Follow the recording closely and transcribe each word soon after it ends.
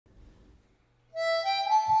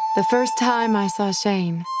The first time I saw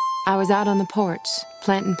Shane, I was out on the porch,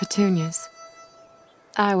 planting petunias.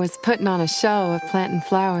 I was putting on a show of planting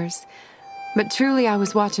flowers, but truly I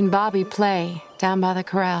was watching Bobby play down by the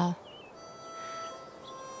corral.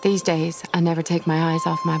 These days, I never take my eyes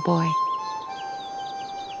off my boy.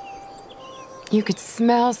 You could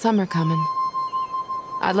smell summer coming.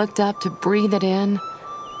 I looked up to breathe it in,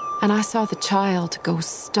 and I saw the child go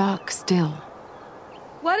stock still.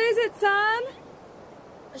 What is it, son?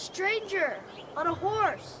 A stranger on a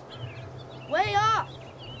horse, way off.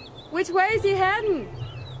 Which way is he heading?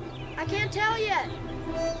 I can't tell yet.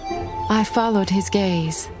 I followed his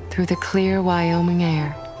gaze through the clear Wyoming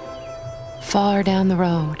air, far down the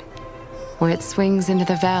road, where it swings into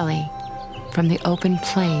the valley from the open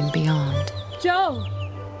plain beyond. Joe!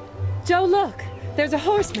 Joe, look! There's a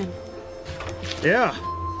horseman. Yeah,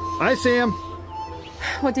 I see him.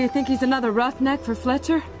 What, do you think he's another roughneck for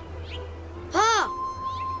Fletcher? Pa!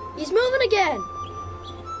 He's moving again.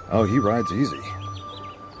 Oh, he rides easy.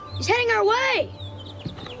 He's heading our way.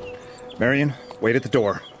 Marion, wait at the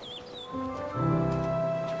door.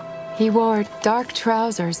 He wore dark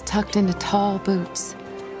trousers tucked into tall boots,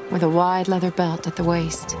 with a wide leather belt at the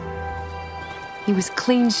waist. He was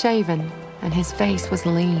clean-shaven, and his face was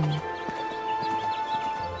lean.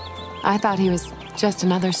 I thought he was just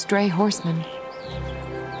another stray horseman.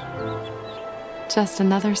 Just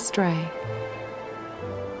another stray.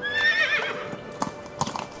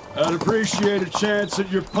 I'd appreciate a chance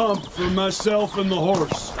at your pump for myself and the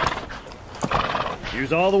horse.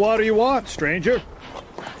 Use all the water you want, stranger.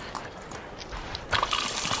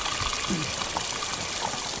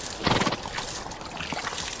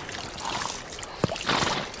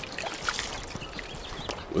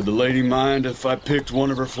 Would the lady mind if I picked one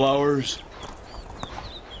of her flowers?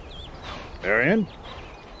 Marion?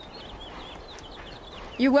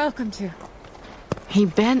 You're welcome to. He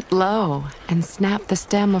bent low and snapped the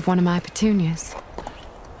stem of one of my petunias,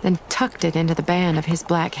 then tucked it into the band of his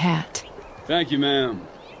black hat. Thank you, ma'am.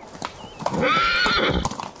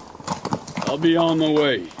 I'll be on my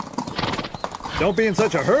way. Don't be in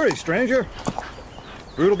such a hurry, stranger.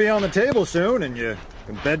 Food'll be on the table soon, and you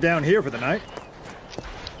can bed down here for the night.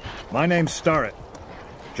 My name's Starrett.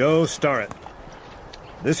 Joe Starrett.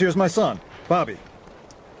 This here's my son, Bobby.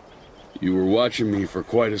 You were watching me for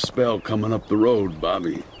quite a spell coming up the road,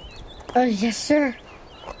 Bobby. Yes, sir.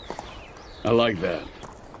 I like that.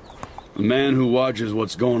 A man who watches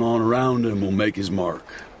what's going on around him will make his mark.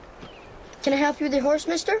 Can I help you with your horse,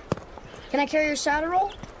 mister? Can I carry your saddle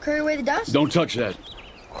roll? Carry away the dust? Don't touch that.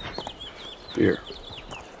 Here.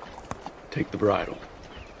 Take the bridle.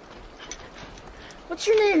 What's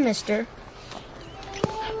your name, mister?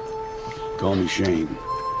 Call me Shane.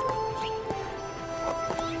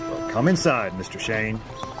 Well, come inside, Mr. Shane.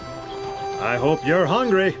 I hope you're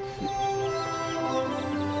hungry.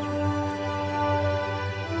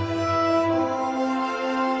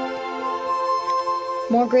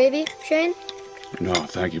 More gravy, Shane? No,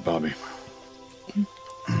 thank you, Bobby.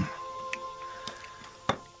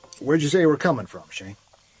 Where'd you say you were coming from, Shane?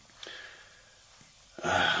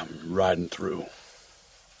 I'm riding through.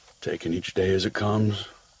 Taking each day as it comes.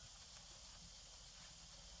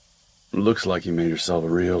 Looks like you made yourself a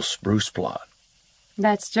real spruce plot.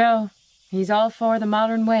 That's Joe. He's all for the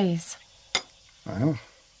modern ways. Well,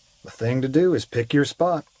 the thing to do is pick your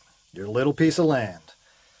spot, your little piece of land.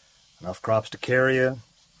 Enough crops to carry you,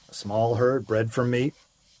 a small herd bred for meat,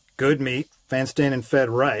 good meat, fenced in and fed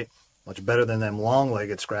right, much better than them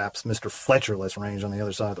long-legged scraps Mr. Fletcher lets range on the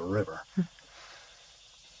other side of the river.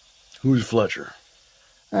 Who's Fletcher?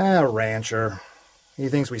 A rancher. He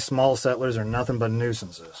thinks we small settlers are nothing but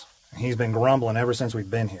nuisances. He's been grumbling ever since we've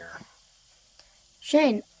been here.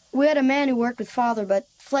 Shane, we had a man who worked with Father, but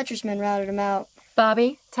Fletcher's men routed him out.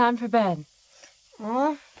 Bobby, time for bed.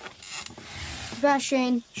 Aw. Goodbye,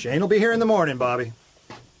 Shane. Shane will be here in the morning, Bobby.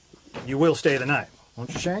 You will stay the night,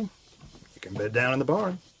 won't you, Shane? You can bed down in the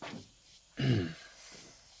barn.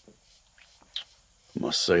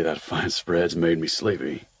 Must say that fine spread's made me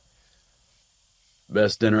sleepy.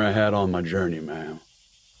 Best dinner I had on my journey, ma'am.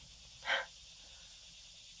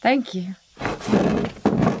 Thank you.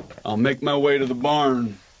 I'll make my way to the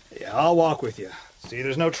barn. Yeah, I'll walk with you. See,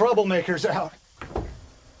 there's no troublemakers out.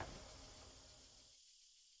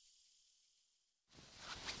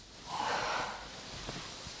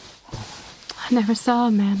 I never saw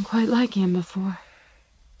a man quite like him before.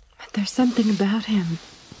 But there's something about him.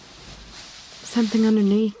 Something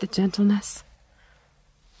underneath the gentleness.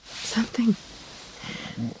 Something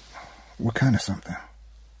What kind of something?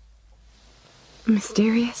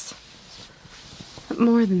 mysterious. But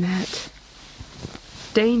more than that,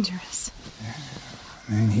 dangerous.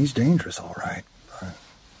 I mean, he's dangerous, all right, but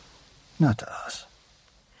not to us.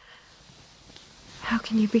 How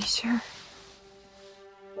can you be sure?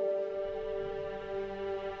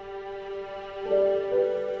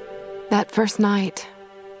 That first night,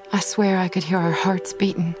 I swear I could hear our hearts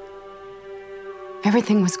beating.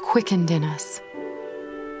 Everything was quickened in us.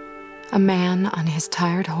 A man on his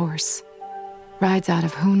tired horse rides out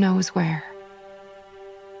of who knows where.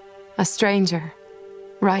 A stranger,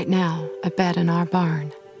 right now, a bed in our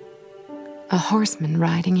barn. A horseman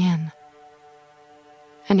riding in.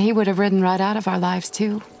 And he would have ridden right out of our lives,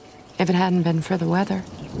 too, if it hadn't been for the weather.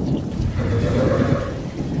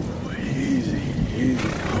 Easy, easy,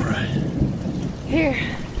 all right. Here,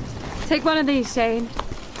 take one of these, Shane.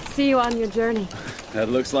 See you on your journey. That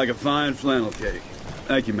looks like a fine flannel cake.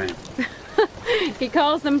 Thank you, ma'am. He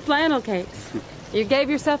calls them flannel cakes. You gave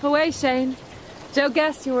yourself away, Shane. Joe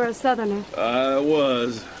guessed you were a Southerner. I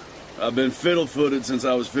was. I've been fiddle-footed since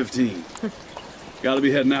I was 15. Gotta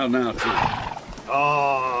be heading out now, too.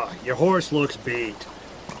 Oh, your horse looks beat.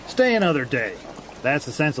 Stay another day. That's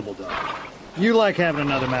the sensible dog. You like having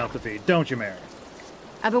another mouth to feed, don't you, Mary?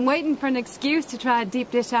 I've been waiting for an excuse to try a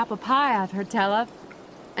deep dish apple pie I've heard tell of.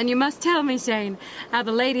 And you must tell me, Shane, how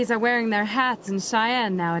the ladies are wearing their hats in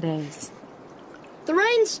Cheyenne nowadays. The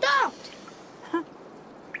rain stopped.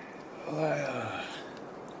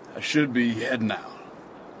 I should be heading out.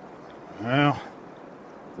 Well,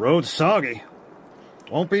 road's soggy.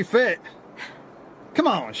 Won't be fit. Come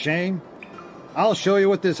on, Shane. I'll show you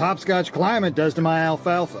what this hopscotch climate does to my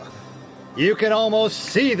alfalfa. You can almost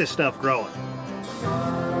see the stuff growing.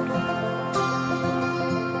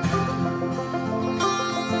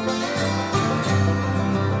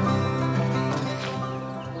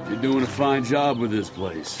 You're doing a fine job with this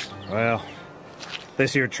place. Well,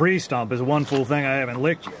 this here tree stump is one full thing I haven't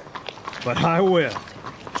licked yet. But I will.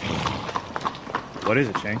 What is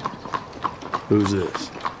it, Shane? Who's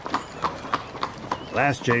this?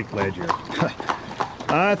 Last Jake Ledger.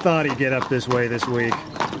 I thought he'd get up this way this week.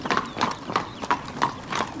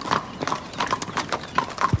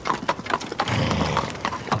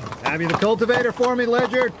 Have you the cultivator for me,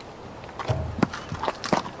 Ledger?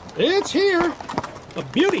 It's here. A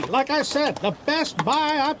beauty, like I said. The best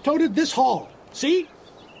buy I've toted this haul. See?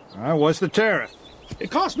 What's the tariff? It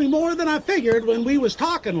cost me more than I figured when we was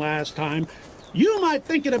talking last time. You might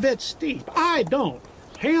think it a bit steep. I don't.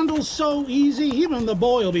 Handle's so easy, even the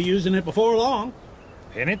boy will be using it before long.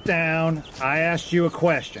 Pin it down. I asked you a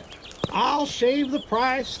question. I'll shave the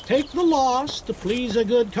price, take the loss to please a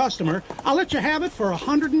good customer. I'll let you have it for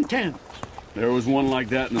 110. There was one like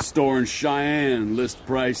that in the store in Cheyenne. List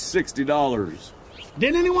price $60.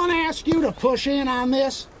 Did anyone ask you to push in on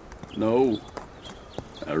this? No.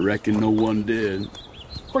 I reckon no one did.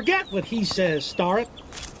 Forget what he says, Starrett.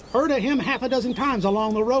 Heard of him half a dozen times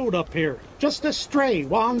along the road up here. Just a stray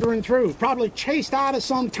wandering through, probably chased out of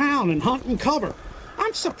some town and hunting cover.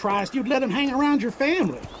 I'm surprised you'd let him hang around your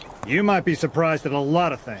family. You might be surprised at a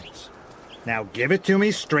lot of things. Now give it to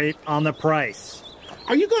me straight on the price.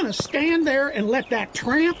 Are you going to stand there and let that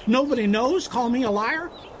tramp nobody knows call me a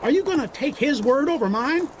liar? Are you going to take his word over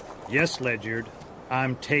mine? Yes, Ledyard.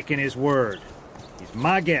 I'm taking his word. He's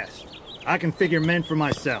my guest. I can figure men for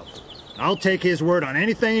myself. I'll take his word on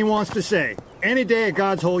anything he wants to say, any day of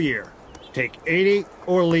God's whole year. Take 80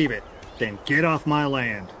 or leave it. Then get off my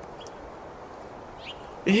land.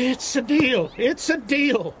 It's a deal. It's a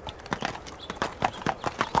deal.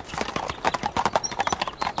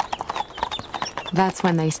 That's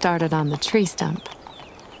when they started on the tree stump.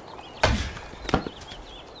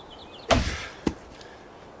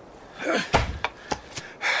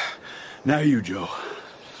 Now you, Joe.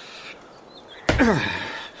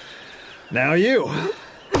 Now you.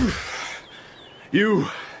 You.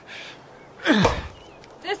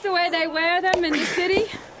 This the way they wear them in the city?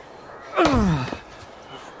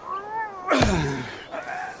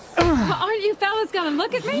 Aren't you fellas gonna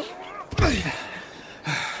look at me?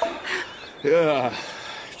 Yeah,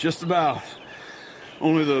 just about.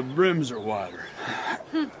 Only the brims are wider.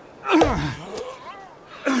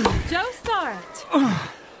 Joe Starrett.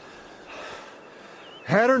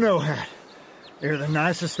 Hat or no hat, you're the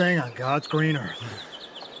nicest thing on God's green earth.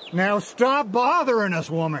 Now stop bothering us,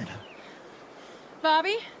 woman.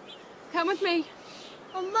 Bobby, come with me.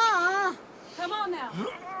 Oh, Ma. Come on now.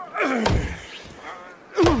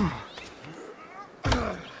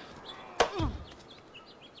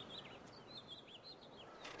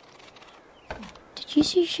 Did you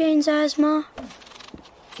see Shane's eyes, Ma?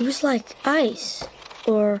 It was like ice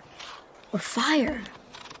or fire.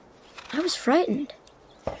 I was frightened.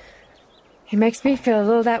 He makes me feel a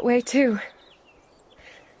little that way, too.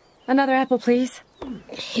 Another apple, please.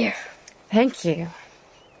 Here. Thank you.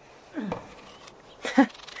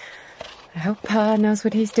 I hope Pa knows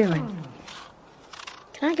what he's doing.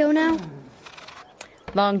 Can I go now?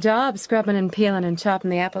 Long job scrubbing and peeling and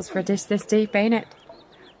chopping the apples for a dish this deep, ain't it?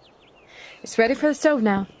 It's ready for the stove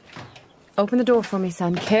now. Open the door for me,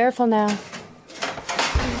 son. Careful now.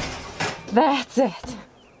 That's it.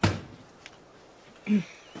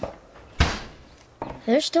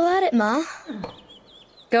 They're still at it, Ma.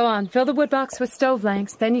 Go on, fill the wood box with stove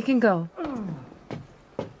lengths, then you can go.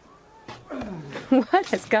 What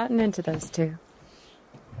has gotten into those two?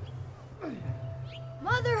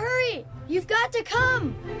 Mother, hurry! You've got to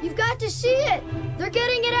come! You've got to see it! They're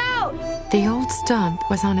getting it out! The old stump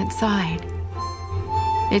was on its side,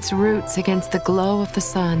 its roots against the glow of the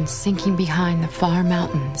sun sinking behind the far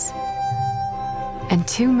mountains. And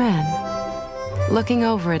two men, looking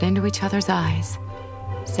over it into each other's eyes,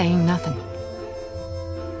 saying nothing.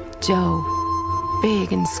 Joe,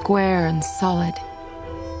 big and square and solid.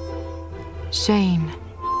 Shane,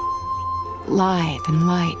 lithe and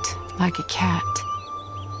light like a cat.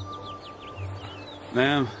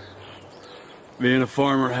 Ma'am, being a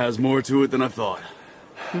farmer has more to it than I thought.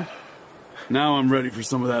 Now I'm ready for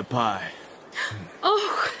some of that pie.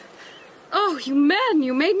 Oh, you men,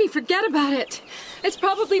 you made me forget about it. It's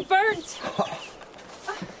probably burnt.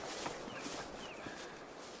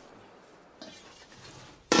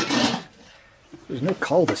 There's no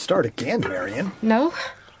call to start again, Marion. No?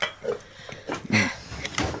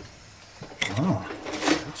 Oh,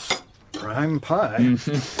 that's prime pie.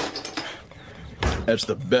 That's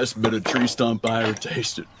the best bit of tree stump I ever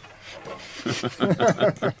tasted.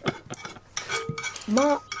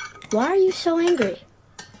 Ma, why are you so angry?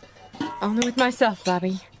 Only with myself,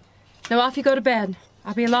 Bobby. Now off you go to bed.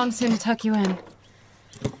 I'll be along soon to tuck you in.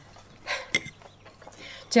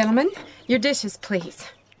 Gentlemen, your dishes, please.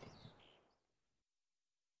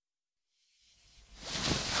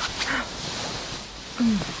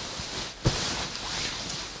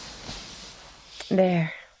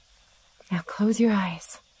 There. Now close your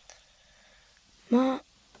eyes. Ma,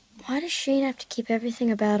 why does Shane have to keep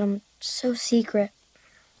everything about him so secret?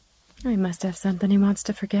 He must have something he wants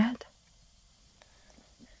to forget.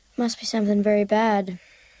 Must be something very bad.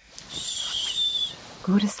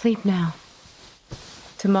 Go to sleep now.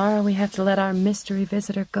 Tomorrow we have to let our mystery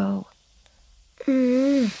visitor go.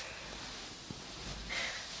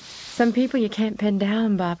 Some people you can't pin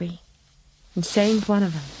down, Bobby. And Shane's one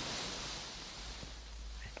of them.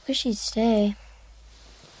 I wish he'd stay.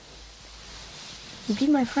 He'd be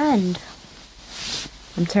my friend.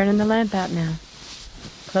 I'm turning the lamp out now.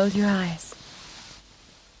 Close your eyes.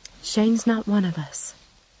 Shane's not one of us.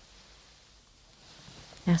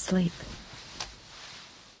 Now sleep.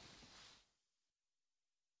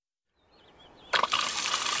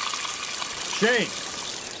 Shane!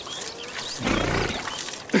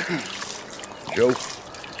 Joe?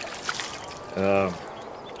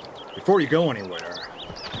 Before you go anywhere,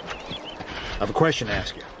 I have a question to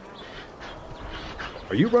ask you.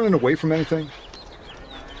 Are you running away from anything?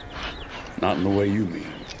 Not in the way you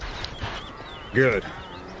mean. Good.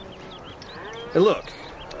 Hey, look.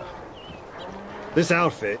 This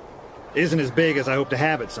outfit isn't as big as I hope to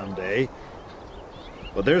have it someday,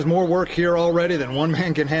 but there's more work here already than one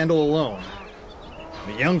man can handle alone.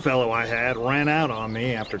 The young fellow I had ran out on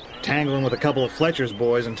me after tangling with a couple of Fletcher's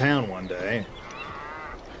boys in town one day.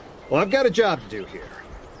 Well, I've got a job to do here,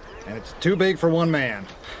 and it's too big for one man,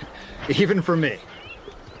 even for me.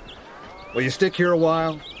 Will you stick here a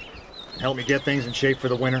while and help me get things in shape for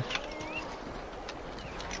the winter?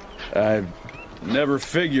 I never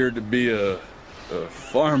figured to be a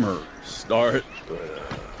farmer, Starrett.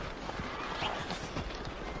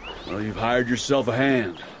 Well, you've hired yourself a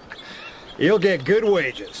hand. You'll get good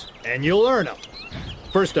wages, and you'll earn them.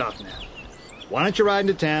 First off now, why don't you ride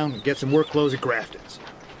into town and get some work clothes at Grafton's?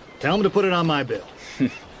 Tell them to put it on my bill.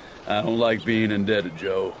 I don't like being indebted,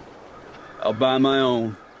 Joe. I'll buy my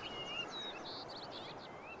own.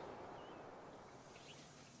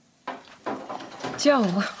 Joe,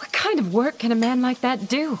 what kind of work can a man like that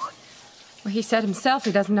do? Well, he said himself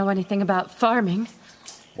he doesn't know anything about farming.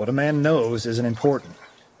 What a man knows isn't important.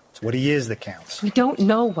 It's what he is that counts. We don't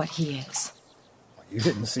know what he is. You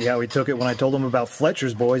didn't see how he took it when I told him about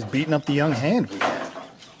Fletcher's boys beating up the young hand we had.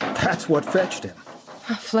 That's what fetched him.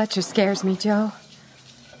 Oh, Fletcher scares me, Joe.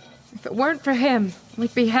 If it weren't for him,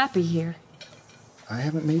 we'd be happy here. I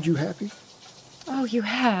haven't made you happy? Oh, you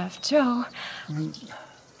have, Joe. I mean,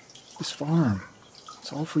 this farm,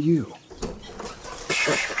 it's all for you.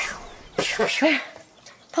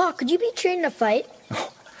 Pa, could you be trained to fight?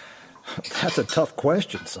 Oh, that's a tough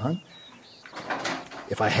question, son.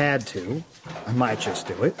 If I had to, I might just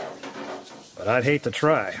do it, but I'd hate to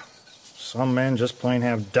try. Some men just plain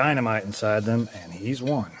have dynamite inside them, and he's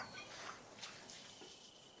one.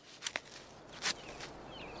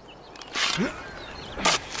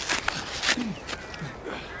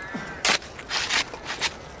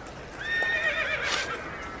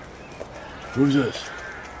 Who's this?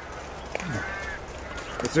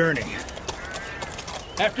 It's Ernie.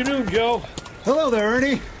 Afternoon, Joe. Hello there,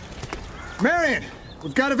 Ernie. Marion,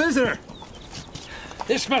 we've got a visitor.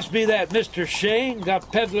 This must be that Mr. Shane,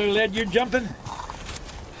 that peddler led you jumping.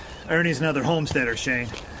 Ernie's another homesteader, Shane.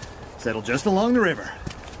 Settled just along the river.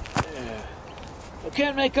 Yeah. I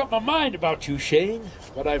can't make up my mind about you, Shane,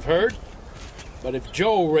 what I've heard. But if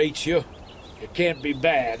Joe rates you, it can't be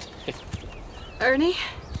bad. Ernie?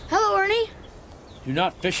 Hello, Ernie. You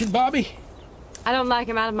not fishing, Bobby? I don't like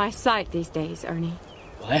him out of my sight these days, Ernie.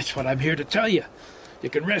 Well, that's what I'm here to tell you. You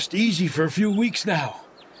can rest easy for a few weeks now.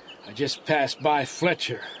 I just passed by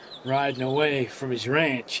Fletcher, riding away from his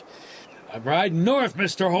ranch. I'm riding north,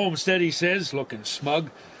 Mr. Homestead, he says, looking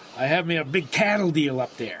smug. I have me a big cattle deal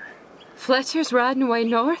up there. Fletcher's riding away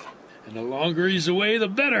north? And the longer he's away, the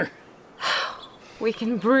better. We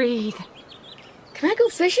can breathe. Can I go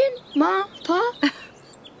fishing, Ma, Pa?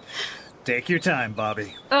 Take your time,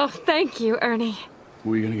 Bobby. Oh, thank you, Ernie.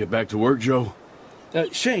 We gonna get back to work, Joe?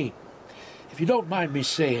 Shane, if you don't mind me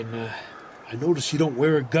saying, I notice you don't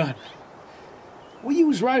wear a gun. We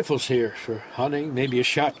use rifles here for hunting, maybe a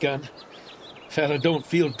shotgun. Fella don't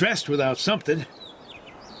feel dressed without something.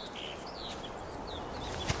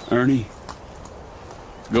 Ernie,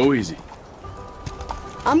 go easy.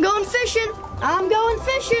 I'm going fishing. I'm going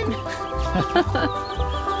fishing.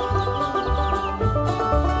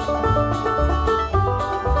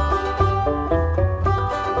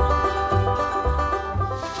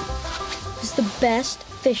 It's the best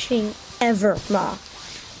fishing ever, Ma.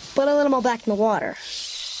 But I let them all back in the water.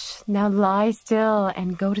 Now lie still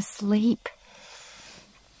and go to sleep.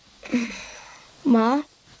 Ma?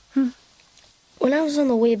 When I was on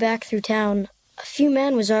the way back through town, a few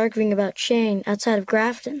men was arguing about Shane outside of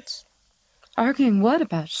Grafton's. Arguing what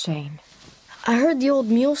about Shane? I heard the old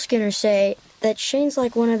mule skinner say that Shane's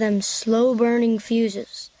like one of them slow-burning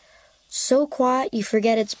fuses. So quiet you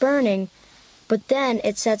forget it's burning, but then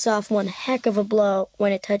it sets off one heck of a blow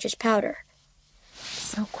when it touches powder.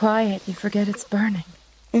 So quiet you forget it's burning.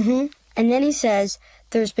 Mm-hmm. And then he says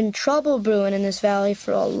there's been trouble brewing in this valley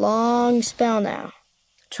for a long spell now.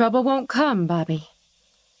 Trouble won't come, Bobby.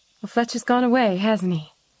 Well, Fletcher's gone away, hasn't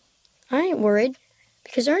he? I ain't worried,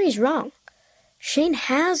 because Ernie's wrong. Shane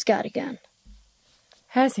has got a gun.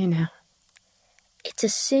 Has he now? It's a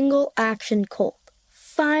single-action Colt.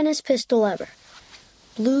 Finest pistol ever.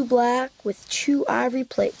 Blue-black with 2 ivory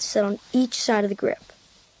plates set on each side of the grip.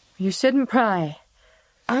 You shouldn't pry.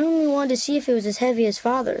 I only wanted to see if it was as heavy as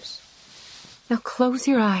Father's. Now close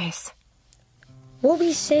your eyes. We'll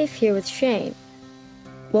be safe here with Shane.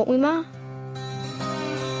 Won't we, Ma?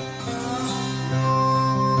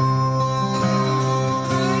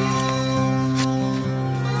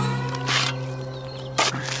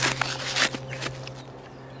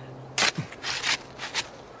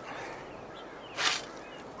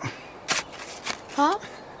 Pa?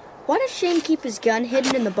 Why does Shane keep his gun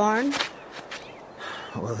hidden in the barn?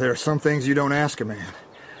 Well, there are some things you don't ask a man.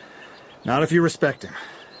 Not if you respect him.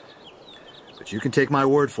 But you can take my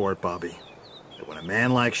word for it, Bobby. That when a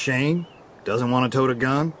man like Shane doesn't want to tote a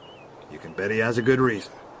gun, you can bet he has a good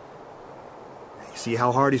reason. You see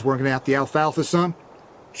how hard he's working at the alfalfa, son?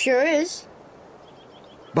 Sure is.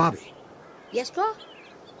 Bobby. Yes, Pa?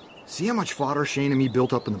 See how much fodder Shane and me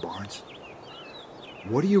built up in the barns?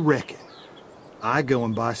 What do you reckon? I go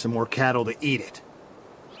and buy some more cattle to eat it.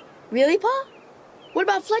 Really, Pa? What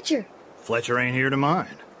about Fletcher? Fletcher ain't here to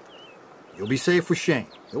mind. You'll be safe with Shane.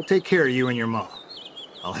 He'll take care of you and your mom.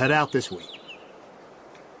 I'll head out this week.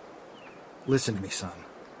 Listen to me, son.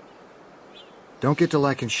 Don't get to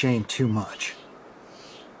liking Shane too much.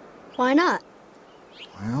 Why not?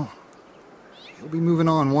 Well, he'll be moving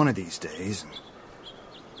on one of these days, and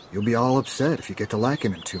you'll be all upset if you get to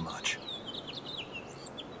liking him too much.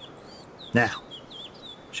 Now,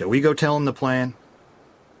 shall we go tell him the plan?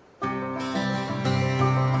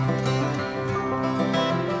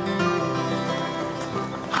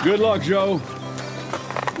 Good luck, Joe.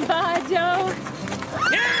 Bye, Joe.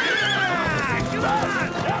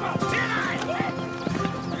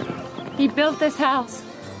 He built this house,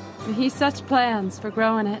 and he's such plans for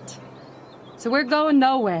growing it. So we're going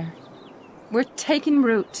nowhere. We're taking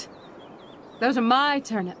root. Those are my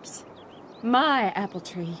turnips, my apple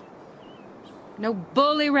tree. No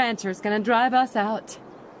bully rancher's gonna drive us out.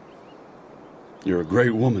 You're a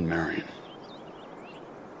great woman, Marion.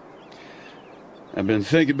 I've been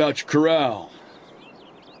thinking about your corral.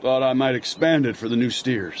 Thought I might expand it for the new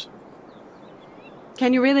steers.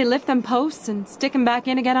 Can you really lift them posts and stick them back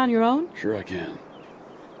in again on your own? Sure I can.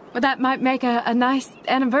 Well, that might make a nice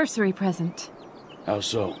anniversary present. How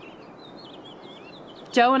so?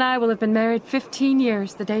 Joe and I will have been married 15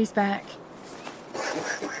 years the days back.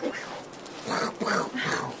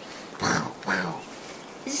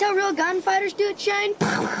 Is this how real gunfighters do it, Shane?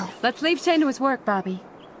 Let's leave Shane to his work, Bobby.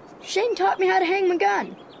 Shane taught me how to hang my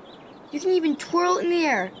gun. You can even twirl it in the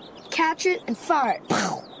air, catch it, and fire it.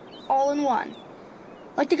 All in one.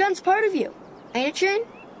 Like the gun's part of you. Ain't it, Shane?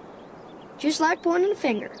 Just like pointing a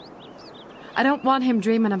finger. I don't want him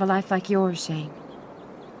dreaming of a life like yours, Shane.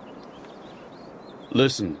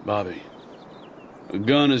 Listen, Bobby. A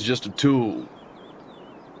gun is just a tool.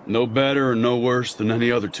 No better or no worse than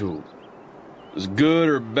any other tool. As good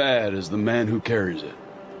or bad as the man who carries it.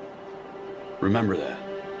 Remember that.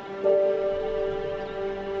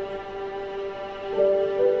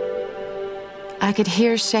 I could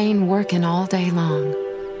hear Shane working all day long.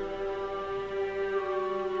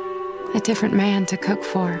 A different man to cook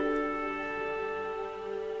for.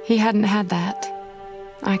 He hadn't had that.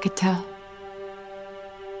 I could tell.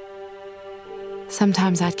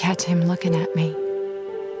 Sometimes I'd catch him looking at me.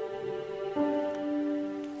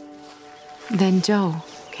 Then Joe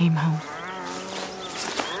came home.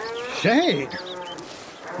 Shane,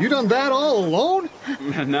 you done that all alone?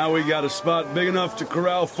 And now we got a spot big enough to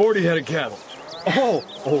corral 40 head of cattle. Oh,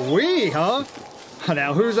 we, huh?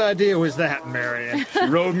 Now, whose idea was that, Marion? She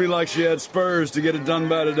rode me like she had spurs to get it done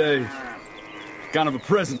by today. Kind of a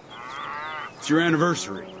present. It's your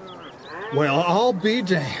anniversary. Well, I'll be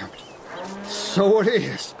damned. So it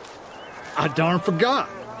is. I darn forgot.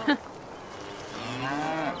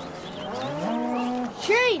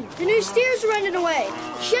 Shane, the new steers are running away.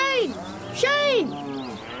 Shane! Shane!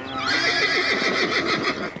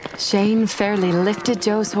 Shane fairly lifted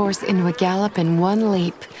Joe's horse into a gallop in one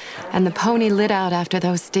leap, and the pony lit out after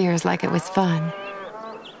those steers like it was fun.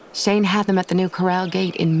 Shane had them at the new corral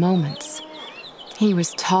gate in moments. He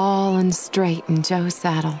was tall and straight in Joe's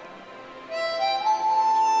saddle.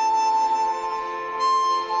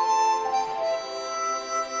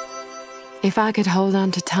 If I could hold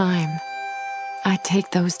on to time, I'd take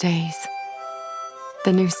those days.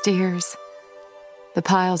 The new steers, the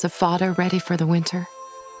piles of fodder ready for the winter,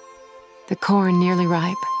 the corn nearly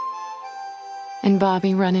ripe, and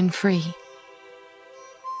Bobby running free.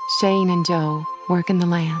 Shane and Joe working the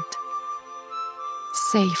land.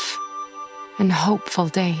 Safe and hopeful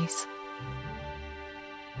days.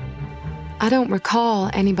 I don't recall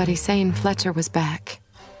anybody saying Fletcher was back,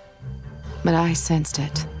 but I sensed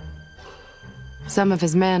it. Some of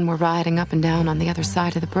his men were riding up and down on the other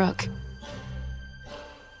side of the brook.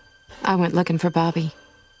 I went looking for Bobby.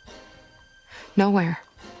 Nowhere.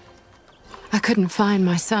 I couldn't find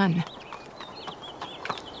my son.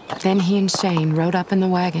 Then he and Shane rode up in the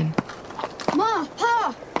wagon. Ma,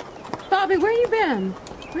 Pa! Bobby, where you been?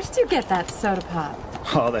 Where did you get that soda pop?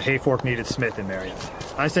 Oh, the hayfork needed Smith in Marion.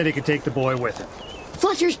 I said he could take the boy with him.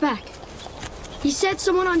 Fletcher's back. He said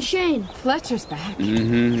someone on Shane. Fletcher's back.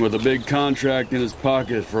 With a big contract in his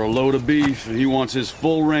pocket for a load of beef, and he wants his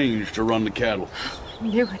full range to run the cattle.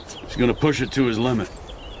 Knew it. He's gonna push it to his limit.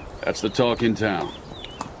 That's the talk in town.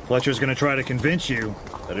 Fletcher's gonna try to convince you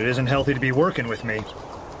that it isn't healthy to be working with me.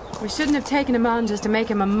 We shouldn't have taken him on just to make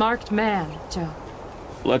him a marked man, Joe.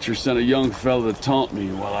 Fletcher sent a young fella to taunt me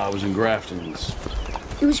while I was in Grafton's.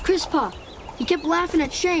 It was Chris Pop. He kept laughing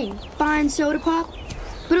at Shane, buying soda pop.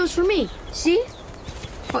 But it was for me, see?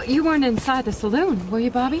 Well, you weren't inside the saloon, were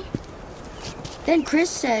you, Bobby? Then Chris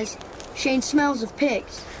says Shane smells of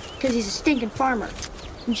pigs, because he's a stinking farmer.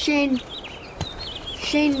 And Shane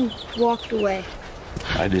walked away.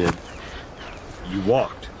 I did. You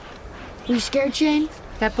walked. Were you scared, Shane?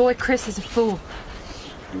 That boy Chris is a fool.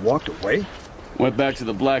 You walked away? Went back to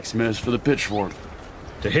the blacksmith's for the pitchfork.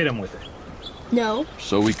 To hit him with it. No.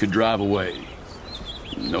 So we could drive away.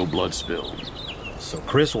 No blood spilled. So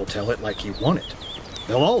Chris will tell it like he won it.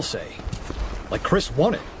 They'll all say, like Chris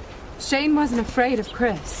won it. Shane wasn't afraid of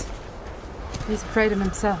Chris. He's afraid of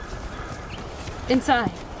himself.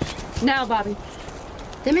 Inside. Now, Bobby.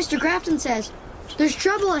 Then Mr. Grafton says, there's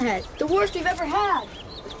trouble ahead, the worst we've ever had.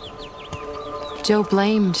 Joe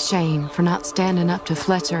blamed Shane for not standing up to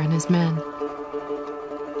Fletcher and his men.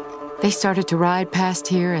 They started to ride past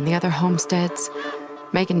here and the other homesteads,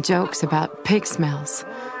 making jokes about pig smells,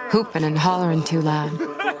 hooping and hollering too loud,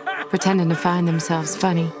 pretending to find themselves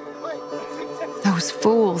funny. Those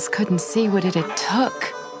fools couldn't see what it had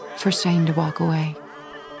took for Shane to walk away.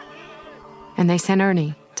 And they sent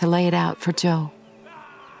Ernie to lay it out for Joe.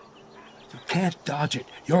 can't dodge it.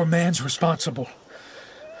 Your man's responsible.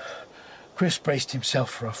 Chris braced himself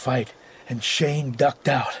for a fight, and Shane ducked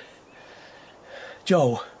out.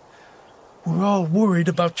 Joe, we're all worried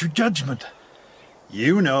about your judgment.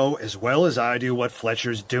 You know as well as I do what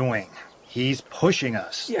Fletcher's doing. He's pushing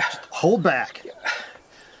us. Yeah. Hold back.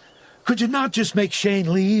 Could you not just make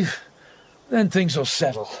Shane leave? Then things will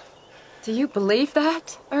settle. Do you believe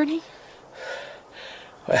that, Ernie?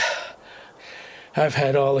 I've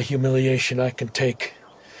had all the humiliation I can take.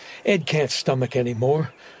 Ed can't stomach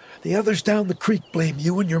anymore. The others down the creek blame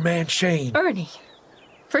you and your man Shane. Ernie,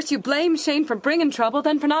 first you blame Shane for bringing trouble,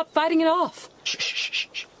 then for not fighting it off. Shh, shh, shh,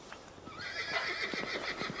 shh.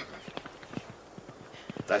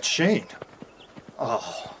 That's Shane.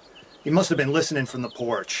 Oh, he must have been listening from the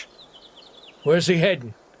porch. Where's he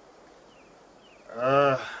heading?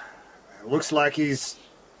 Looks like he's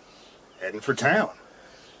heading for town.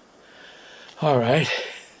 All right.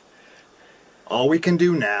 All we can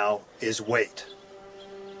do now is wait.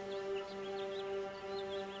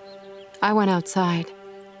 I went outside.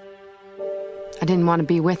 I didn't want to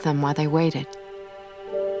be with them while they waited.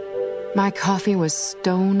 My coffee was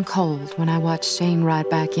stone cold when I watched Shane ride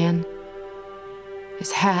back in.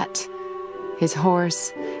 His hat, his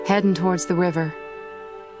horse, heading towards the river,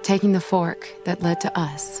 taking the fork that led to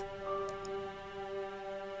us.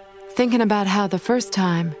 Thinking about how the first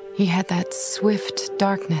time he had that swift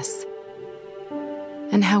darkness,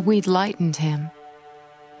 and how we'd lightened him.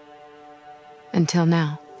 Until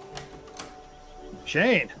now.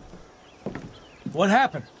 Shane! What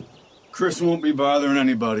happened? Chris won't be bothering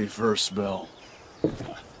anybody for a spell.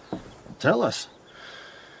 Tell us.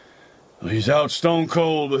 He's out stone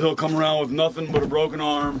cold, but he'll come around with nothing but a broken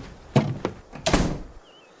arm.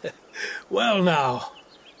 Well, now.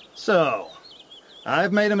 So,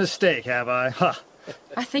 I've made a mistake, have I? Huh.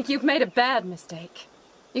 I think you've made a bad mistake.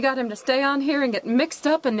 You got him to stay on here and get mixed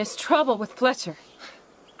up in this trouble with Fletcher.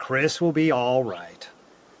 Chris will be all right.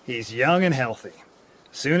 He's young and healthy.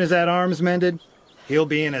 As soon as that arm's mended, he'll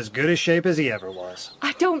be in as good a shape as he ever was.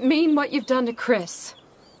 I don't mean what you've done to Chris.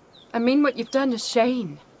 I mean what you've done to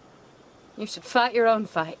Shane. You should fight your own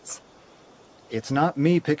fights. It's not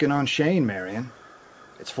me picking on Shane, Marion.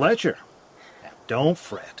 It's Fletcher. Now, don't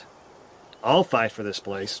fret. I'll fight for this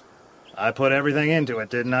place. I put everything into it,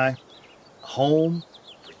 didn't I? A home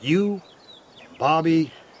for you and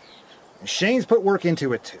Bobby. And Shane's put work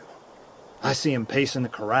into it, too. I see him pacing the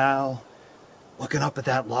corral, looking up at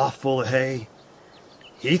that loft full of hay.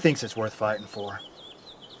 He thinks it's worth fighting for.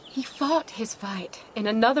 He fought his fight in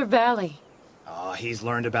another valley. Oh, he's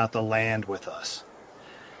learned about the land with us.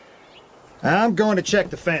 I'm going to check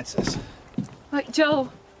the fences. Wait,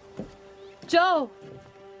 Joe. Joe!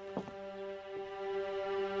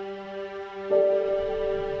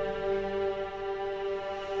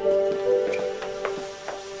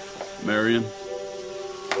 Marion.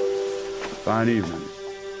 Fine evening.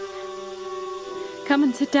 Come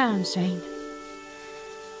and sit down, Shane.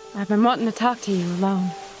 I've been wanting to talk to you alone.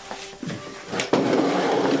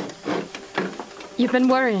 You've been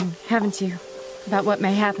worrying, haven't you, about what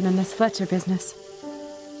may happen in this Fletcher business?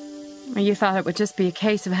 Or you thought it would just be a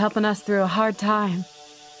case of helping us through a hard time.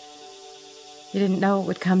 You didn't know it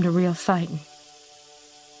would come to real fighting.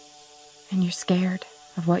 And you're scared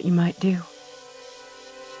of what you might do.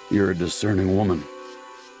 You're a discerning woman.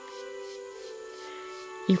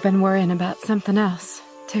 You've been worrying about something else,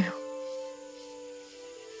 too.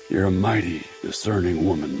 You're a mighty discerning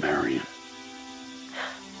woman, Marion.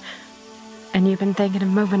 And you've been thinking of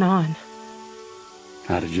moving on.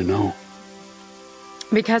 How did you know?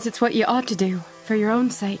 Because it's what you ought to do, for your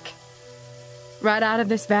own sake. Right out of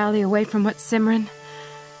this valley, away from what's simmering.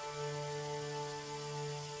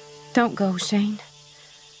 Don't go, Shane.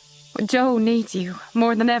 Joe needs you,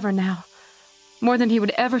 more than ever now. More than he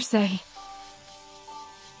would ever say.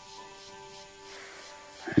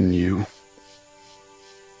 And you?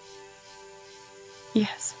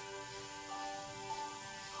 Yes.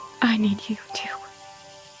 I need you, too.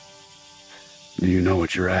 Do you know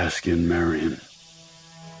what you're asking, Marion?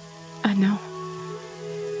 I know.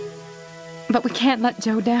 But we can't let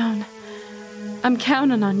Joe down. I'm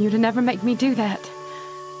counting on you to never make me do that.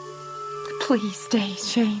 Please stay,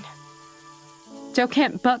 Shane. Joe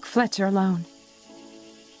can't buck Fletcher alone.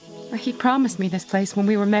 He promised me this place when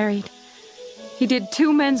we were married. He did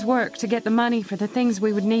 2 men's work to get the money for the things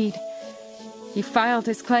we would need. He filed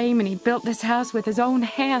his claim and he built this house with his own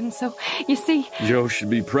hands, so, you see... Joe should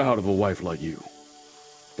be proud of a wife like you.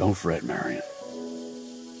 Don't fret, Marion.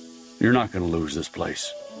 You're not going to lose this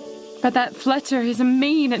place. But that Fletcher is a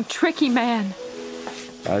mean and tricky man.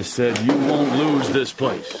 I said you won't lose this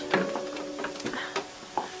place.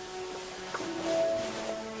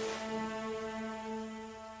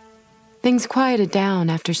 Things quieted down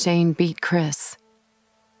after Shane beat Chris.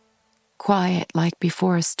 Quiet like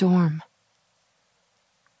before a storm.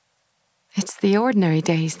 It's the ordinary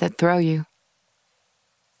days that throw you.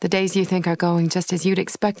 The days you think are going just as you'd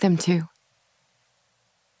expect them to.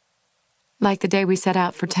 Like the day we set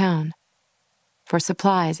out for town, for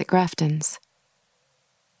supplies at Grafton's.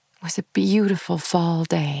 It was a beautiful fall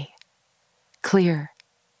day, clear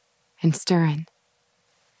and stirring.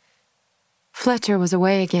 Fletcher was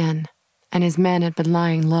away again, and his men had been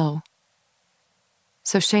lying low.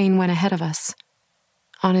 So Shane went ahead of us,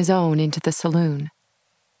 on his own into the saloon.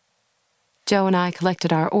 Joe and I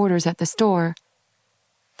collected our orders at the store,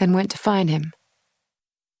 then went to find him.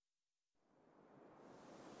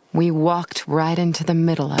 We walked right into the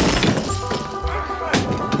middle of it.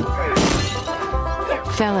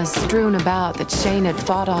 Fellas strewn about that Shane had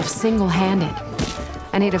fought off single-handed,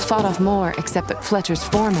 and he'd have fought off more except that Fletcher's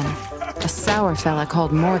foreman, a sour fella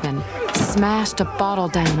called Morgan, smashed a bottle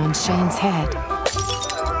down on Shane's head.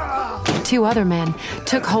 2 other men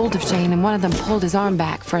took hold of Shane, and one of them pulled his arm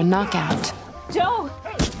back for a knockout. Joe!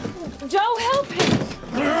 Joe, help him!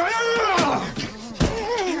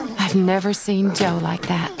 I've never seen Joe like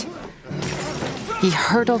that. He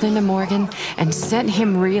hurtled into Morgan and sent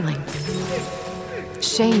him reeling.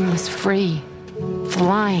 Shane was free,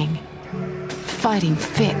 flying, fighting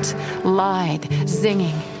fit, lithe,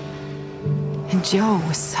 zinging. And Joe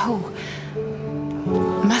was so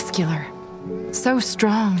muscular, so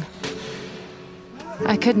strong.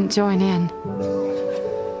 I couldn't join in.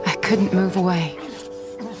 I couldn't move away.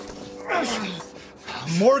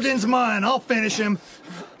 Morgan's mine. I'll finish him.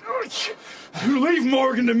 You leave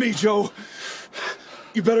Morgan to me, Joe.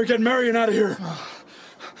 You better get Marion out of here.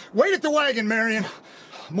 Wait at the wagon, Marion.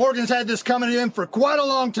 Morgan's had this coming to him for quite a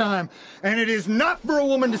long time, and it is not for a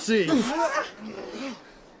woman to see.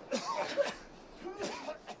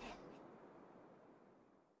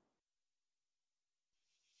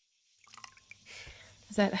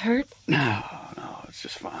 Does that hurt? No, it's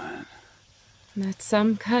just fine. That's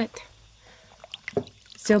some cut.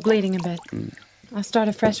 Still bleeding a bit. I'll start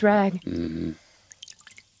a fresh rag. Mm-hmm.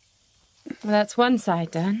 Well, that's one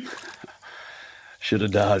side done. Should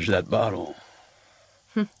have dodged that bottle.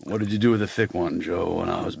 What did you do with the thick one, Joe, when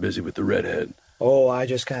I was busy with the redhead? Oh, I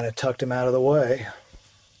just kind of tucked him out of the way.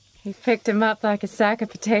 He picked him up like a sack of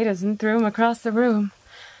potatoes and threw him across the room.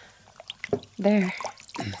 There.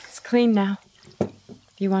 It's clean now.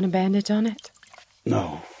 You want a bandage on it?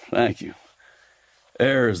 No, thank you.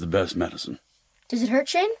 Air is the best medicine. Does it hurt,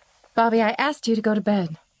 Shane? Bobby, I asked you to go to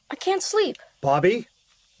bed. I can't sleep. Bobby,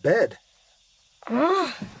 bed.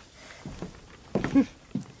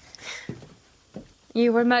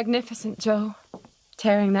 You were magnificent, Joe,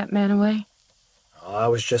 tearing that man away. Oh, I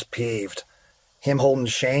was just peeved. Him holding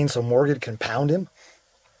Shane so Morgan can pound him.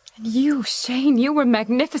 And you, Shane, you were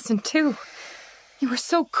magnificent, too. You were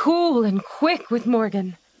so cool and quick with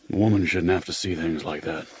Morgan. A woman shouldn't have to see things like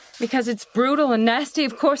that. Because it's brutal and nasty,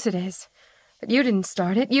 of course it is. But you didn't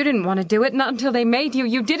start it. You didn't want to do it, not until they made you.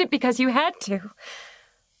 You did it because you had to.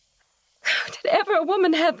 How did ever a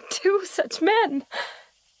woman have 2 such men?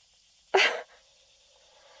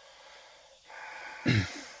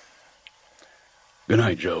 Good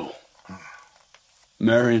night, Joe.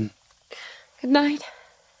 Marion. Good night.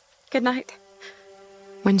 Good night.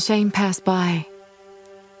 When Shane passed by,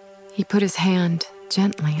 he put his hand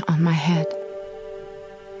gently on my head.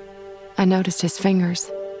 I noticed his fingers.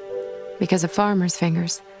 Because of farmers'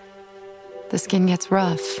 fingers, the skin gets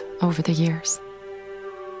rough over the years.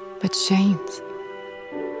 But Shane's.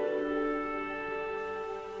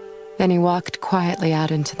 Then he walked quietly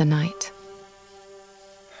out into the night.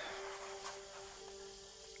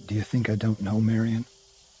 Do you think I don't know, Marion?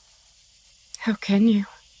 How can you,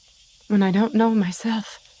 when I don't know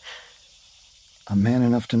myself? I'm man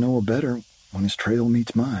enough to know her better when his trail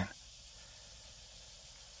meets mine.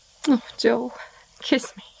 Oh, Joe,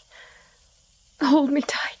 kiss me. Hold me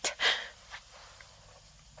tight.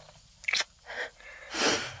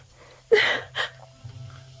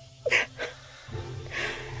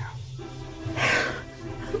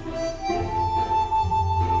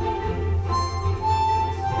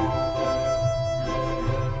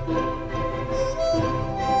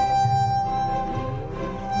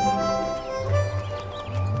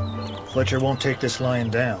 Fletcher won't take this lying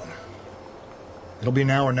down. It'll be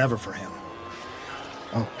now or never for him.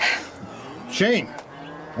 Oh. Shane,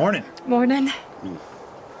 morning. Morning.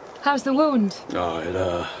 How's the wound? Oh,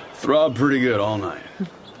 it throbbed pretty good all night.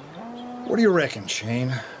 What do you reckon,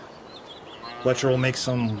 Shane? Fletcher will make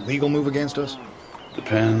some legal move against us?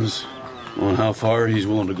 Depends on how far he's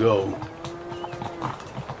willing to go.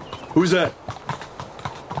 Who's that?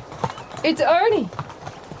 It's Ernie.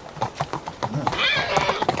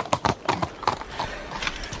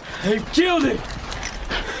 They've killed him.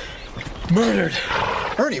 Murdered.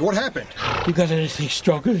 Ernie, what happened? You got anything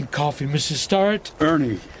stronger than coffee, Mrs. Starrett?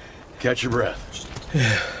 Ernie, catch your breath.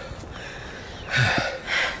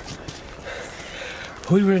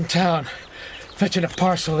 We were in town, fetching a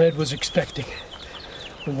parcel Ed was expecting.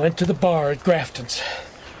 We went to the bar at Grafton's.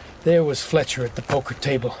 There was Fletcher at the poker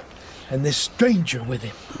table, and this stranger with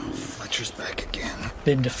him. Oh, Fletcher's back again.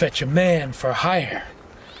 Been to fetch a man for hire.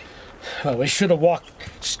 Well, we should have walked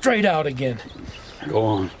straight out again. Go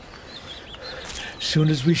on. Soon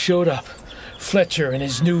as we showed up, Fletcher and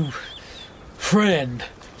his new friend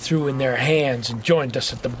threw in their hands and joined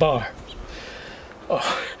us at the bar.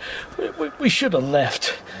 Oh, we should have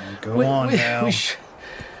left. Go on now.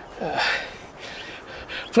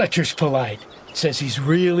 Fletcher's polite. Says he's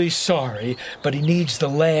really sorry, but he needs the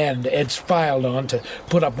land Ed's filed on to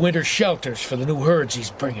put up winter shelters for the new herds he's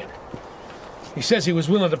bringing. He says he was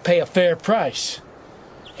willing to pay a fair price.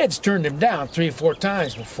 Ed's turned him down 3 or 4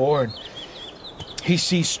 times before, and he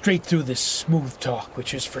sees straight through this smooth talk,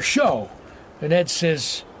 which is for show. And Ed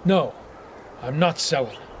says, no, I'm not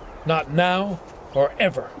selling. Not now or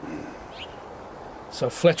ever. So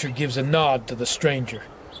Fletcher gives a nod to the stranger.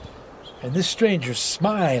 And this stranger's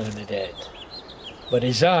smiling at Ed. But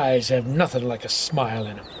his eyes have nothing like a smile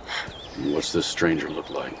in them. What's this stranger look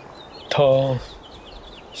like? Tall,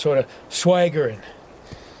 sort of swaggering,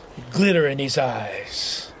 glitter in his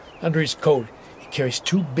eyes. Under his coat, he carries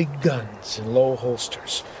 2 big guns in low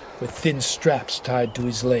holsters with thin straps tied to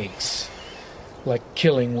his legs. Like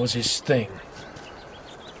killing was his thing.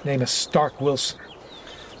 Name is Stark Wilson.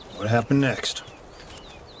 What happened next?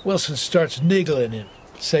 Wilson starts niggling him,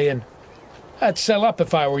 saying, I'd sell up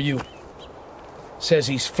if I were you. Says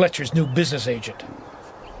he's Fletcher's new business agent.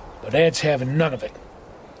 But Ed's having none of it.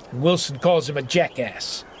 And Wilson calls him a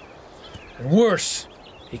jackass. And worse,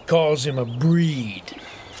 he calls him a breed.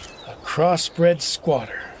 A crossbred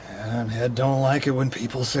squatter. And Ed don't like it when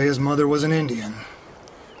people say his mother was an Indian.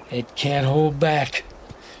 Ed can't hold back.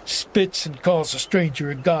 Spits and calls the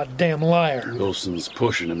stranger a goddamn liar. Wilson's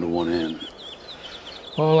pushing him to one end.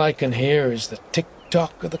 All I can hear is the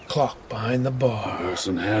tick-tock of the clock behind the bar.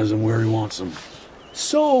 Wilson has him where he wants him.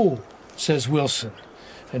 So, says Wilson,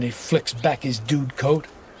 and he flicks back his dude coat,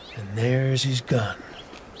 and there's his gun.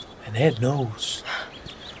 And Ed knows.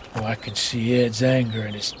 Oh, I can see Ed's anger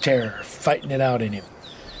and his terror fighting it out in him.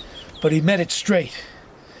 But he met it straight.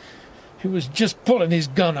 He was just pulling his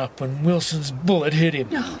gun up when Wilson's bullet hit him.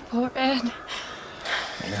 Oh, poor Ed.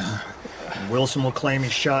 Yeah. And Wilson will claim he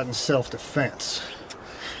shot in self-defense.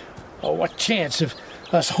 Oh, what chance have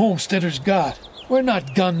us homesteaders got? We're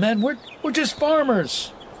not gunmen. We're just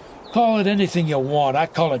farmers. Call it anything you want. I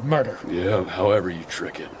call it murder. Yeah, however you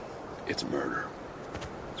trick it. It's murder.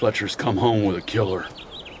 Fletcher's come home with a killer.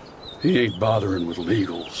 He ain't bothering with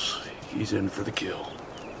legals. He's in for the kill.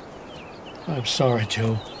 I'm sorry,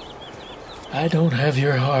 Joe. I don't have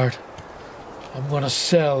your heart. I'm gonna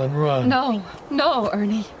sell and run. No,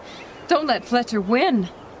 Ernie. Don't let Fletcher win.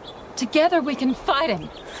 Together we can fight him.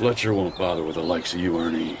 Fletcher won't bother with the likes of you,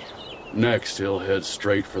 Ernie. Next, he'll head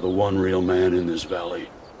straight for the one real man in this valley.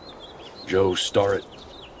 Joe Starrett.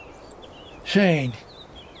 Shane,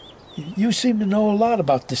 you seem to know a lot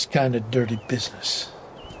about this kind of dirty business.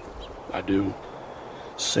 I do.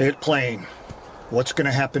 Say it plain. What's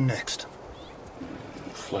gonna happen next?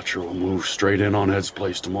 Fletcher will move straight in on Ed's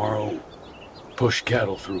place tomorrow. Push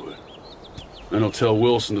cattle through it. Then he'll tell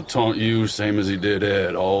Wilson to taunt you, same as he did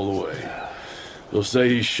Ed, all the way. He'll say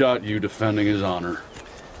he shot you defending his honor.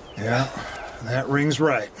 Yeah, that rings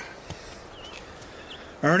right.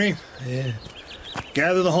 Ernie? Yeah.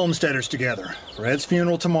 Gather the homesteaders together for Ed's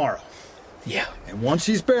funeral tomorrow. Yeah. And once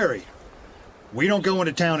he's buried, we don't go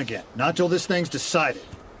into town again. Not till this thing's decided.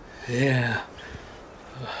 Yeah.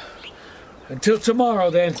 Until tomorrow,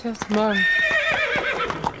 then. Till tomorrow.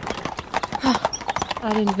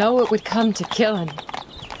 I didn't know it would come to killing.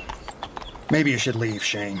 Maybe you should leave,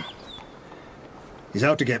 Shane. He's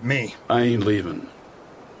out to get me. I ain't leaving.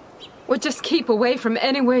 Or just keep away from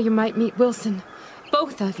anywhere you might meet Wilson.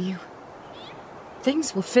 Both of you.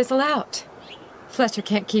 Things will fizzle out. Fletcher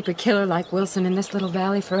can't keep a killer like Wilson in this little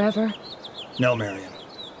valley forever. No, Marion.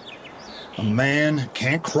 A man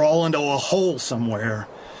can't crawl into a hole somewhere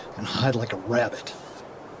and hide like a rabbit.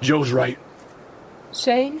 Joe's right.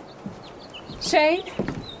 Shane? Shane?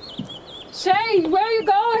 Shane, where are you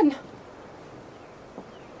going?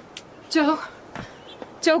 Joe,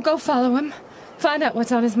 go follow him. Find out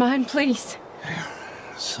what's on his mind, please.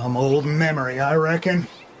 Some old memory, I reckon.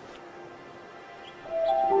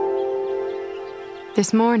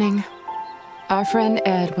 This morning, Our friend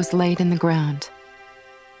Ed was laid in the ground.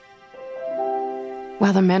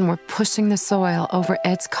 While the men were pushing the soil over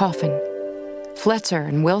Ed's coffin, Fletcher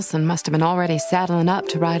and Wilson must have been already saddling up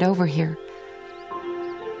to ride over here.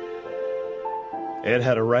 Ed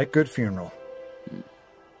had a right good funeral. The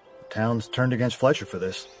town's turned against Fletcher for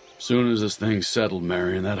this. Soon as this thing's settled,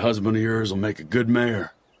 Marion, that husband of yours will make a good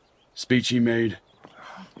mayor. Speech he made.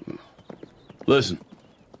 Listen.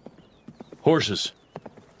 Horses.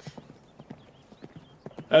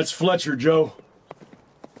 That's Fletcher, Joe.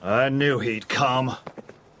 I knew he'd come.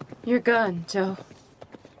 Your gun, Joe.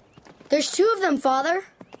 There's 2 of them, Father.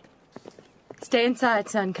 Stay inside,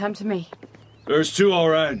 son. Come to me. There's 2, all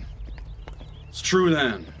right. It's true,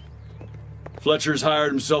 then. Fletcher's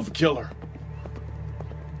hired himself a killer.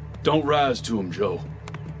 Don't rise to him, Joe.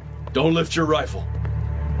 Don't lift your rifle.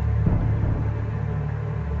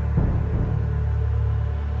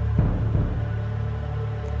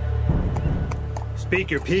 Speak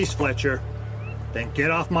your piece, Fletcher. Then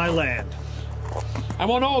get off my land. I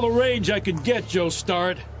want all the rage I can get, Joe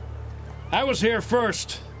Starrett. I was here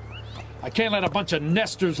first. I can't let a bunch of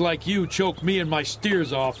nesters like you choke me and my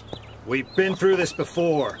steers off. We've been through this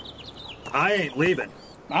before. I ain't leaving.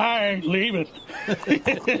 I ain't leaving.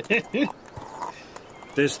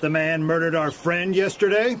 This the man murdered our friend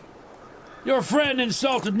yesterday? Your friend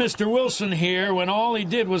insulted Mr. Wilson here when all he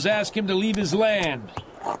did was ask him to leave his land.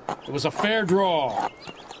 It was a fair draw.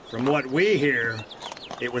 From what we hear,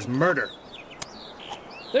 it was murder.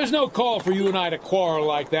 There's no call for you and I to quarrel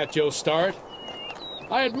like that, Joe Starrett.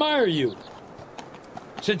 I admire you.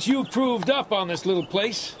 Since you've proved up on this little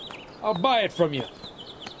place, I'll buy it from you.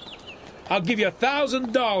 I'll give you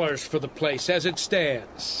 $1,000 for the place as it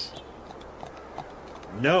stands.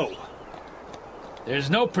 No.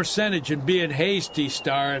 There's no percentage in being hasty,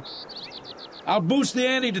 Starrett. I'll boost the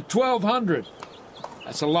ante to $1,200.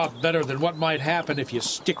 That's a lot better than what might happen if you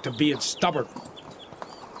stick to being stubborn.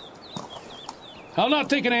 I'll not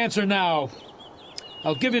take an answer now.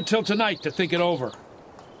 I'll give you till tonight to think it over.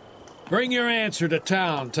 Bring your answer to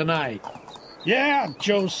town tonight. Yeah,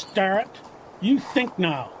 Joe Starrett. You think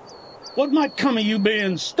now. What might come of you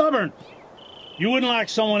being stubborn? You wouldn't like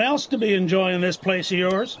someone else to be enjoying this place of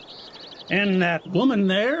yours? And that woman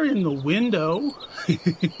there in the window?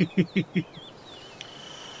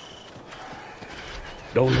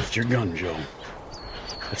 Don't lift your gun, Joe.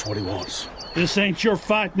 That's what he wants. This ain't your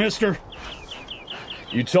fight, mister.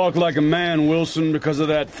 You talk like a man, Wilson, because of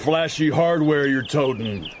that flashy hardware you're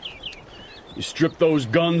toting. You strip those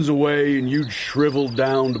guns away and you'd shrivel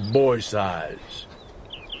down to boy size.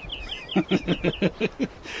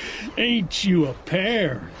 Ain't you a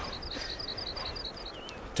pair?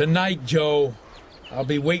 Tonight, Joe, I'll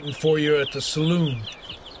be waiting for you at the saloon.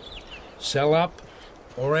 Sell up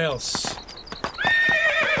or else.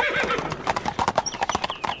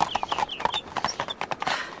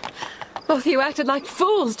 Both of you acted like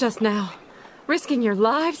fools just now. Risking your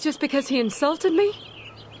lives just because he insulted me?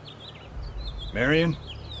 Marion,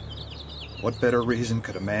 what better reason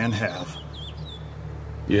could a man have?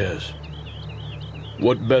 Yes.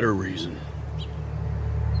 What better reason?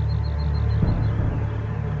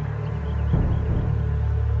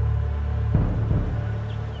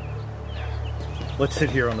 Let's sit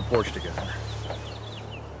here on the porch together.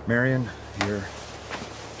 Marion, here.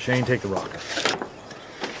 Shane, take the rocker.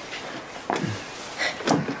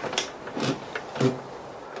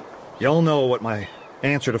 Y'all know what my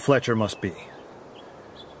answer to Fletcher must be.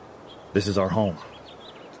 This is our home.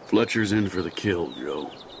 Fletcher's in for the kill, Joe.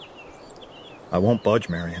 I won't budge,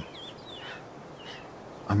 Marion.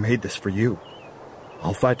 I made this for you.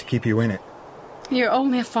 I'll fight to keep you in it. You're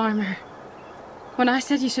only a farmer. When I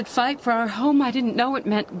said you should fight for our home, I didn't know it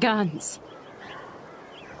meant guns.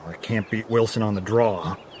 I can't beat Wilson on the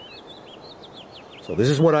draw. So this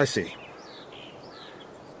is what I see.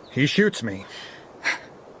 He shoots me.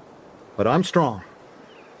 But I'm strong.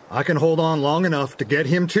 I can hold on long enough to get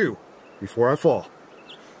him too, before I fall.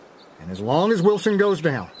 And as long as Wilson goes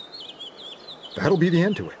down, that'll be the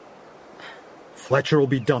end to it. Fletcher will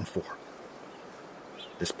be done for.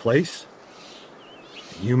 This place,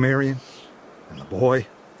 and you, Marion, and the boy,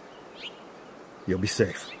 you'll be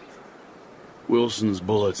safe. Wilson's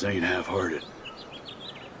bullets ain't half-hearted.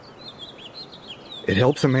 It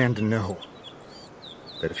helps a man to know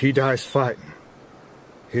that if he dies fighting,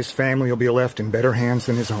 his family will be left in better hands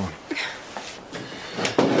than his own.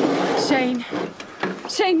 Shane.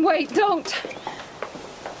 Shane, wait, don't.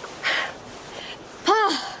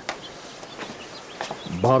 Pa!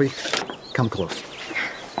 Bobby, come close.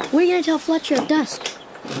 What are you going to tell Fletcher at dusk?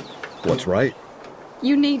 What's right?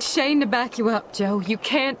 You need Shane to back you up, Joe. You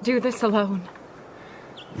can't do this alone.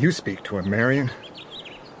 You speak to him, Marion.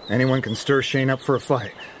 Anyone can stir Shane up for a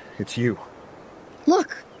fight. It's you.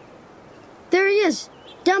 Look! There he is,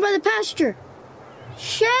 down by the pasture.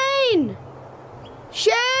 Shane!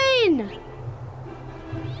 Shane!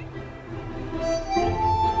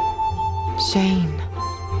 Shane.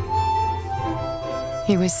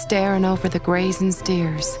 He was staring over the grazing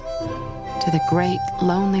steers to the great,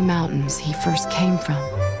 lonely mountains he first came from.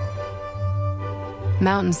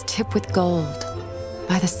 Mountains tipped with gold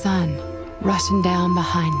by the sun rushing down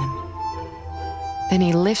behind them. Then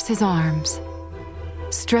he lifts his arms,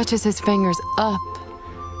 stretches his fingers up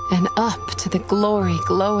and up to the glory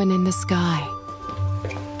glowing in the sky.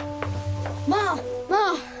 Ma!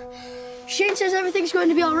 Shane says everything's going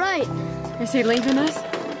to be all right. Is he leaving us?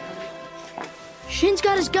 Shane's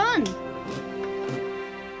got his gun.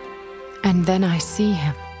 And then I see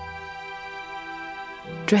him,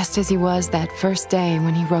 dressed as he was that first day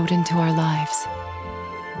when he rode into our lives,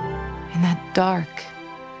 in that dark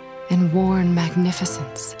and worn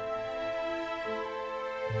magnificence.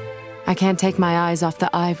 I can't take my eyes off the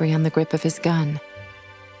ivory on the grip of his gun.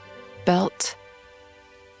 Belt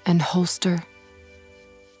and holster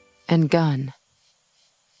and gun.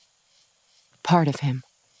 Part of him.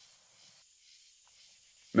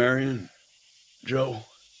 Marion, Joe,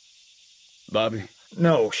 Bobby.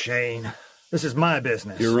 No, Shane. This is my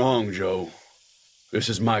business. You're wrong, Joe. This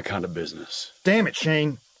is my kind of business. Damn it,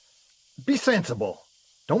 Shane. Be sensible.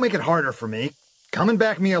 Don't make it harder for me. Come and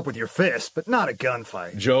back me up with your fist, but not a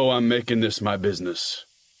gunfight. Joe, I'm making this my business.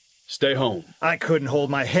 Stay home. I couldn't hold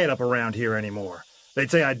my head up around here anymore.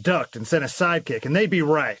 They'd say I ducked and sent a sidekick, and they'd be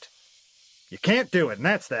right. You can't do it, and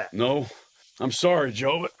that's that. No, I'm sorry,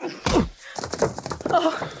 Joe, but...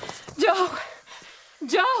 Oh, Joe!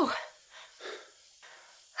 Joe!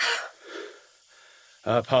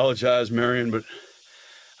 I apologize, Marion, but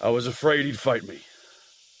I was afraid he'd fight me.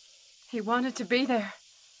 He wanted to be there.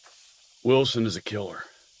 Wilson is a killer.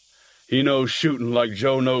 He knows shooting like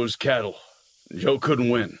Joe knows cattle. Joe couldn't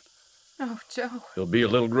win. Oh, Joe. He'll be a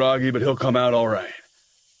little groggy, but he'll come out all right.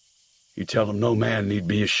 You tell him no man need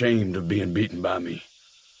be ashamed of being beaten by me.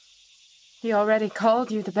 He already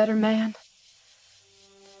called you the better man.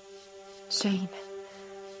 Shane,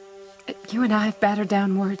 you and I have battered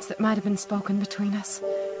down words that might have been spoken between us.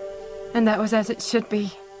 And that was as it should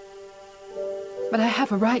be. But I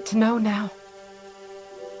have a right to know now.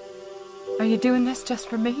 Are you doing this just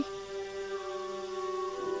for me?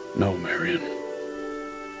 No, Marion.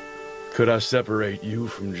 Could I separate you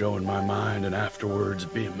from Joe in my mind and afterwards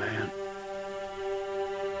be a man?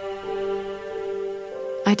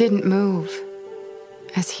 I didn't move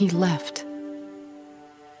as he left.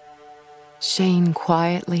 Shane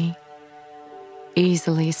quietly,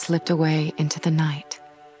 easily slipped away into the night,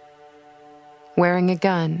 wearing a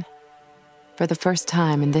gun for the first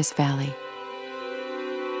time in this valley.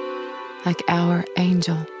 Like our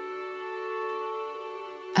angel,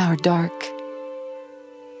 our dark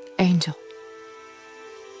angel.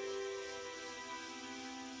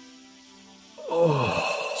 Oh.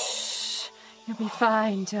 Shh. You'll be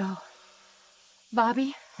fine, Joe.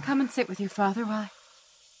 Bobby, come and sit with your father while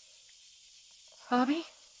Bobby?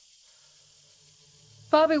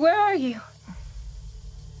 Bobby, where are you?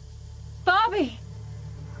 Bobby!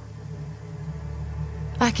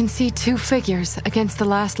 I can see two figures against the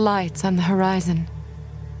last lights on the horizon.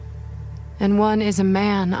 And one is a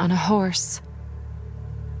man on a horse,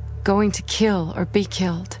 going to kill or be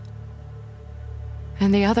killed.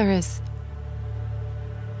 And the other is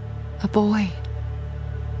a boy,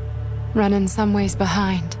 running some ways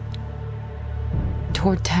behind,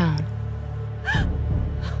 toward town.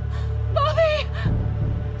 Bobby!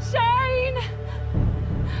 Shane!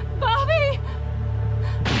 Bobby!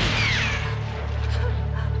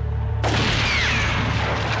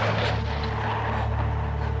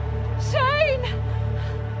 Shane!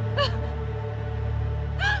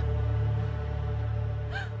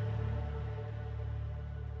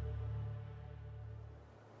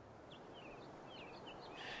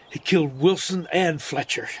 He killed Wilson and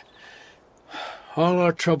Fletcher. All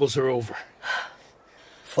our troubles are over.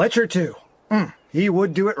 Fletcher, too. He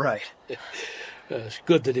would do it right. It's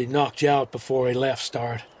good that he knocked you out before he left,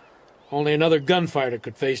 Starrett. Only another gunfighter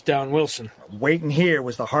could face down Wilson. Waiting here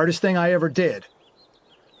was the hardest thing I ever did.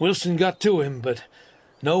 Wilson got to him, but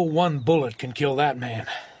no one bullet can kill that man.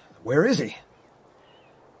 Where is he?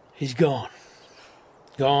 He's gone.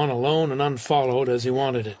 Gone alone and unfollowed as he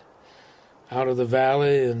wanted it. Out of the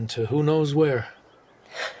valley and to who knows where.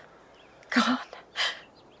 Gone.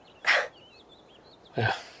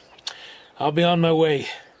 Yeah. I'll be on my way.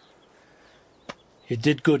 You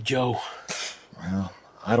did good, Joe. Well,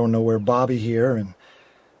 I don't know where Bobby here, and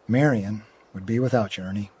Marion would be without you,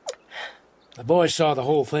 Ernie. The boy saw the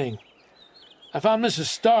whole thing. I found Mrs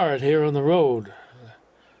Starrett here on the road.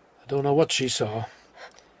 I don't know what she saw.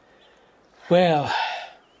 Well,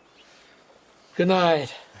 good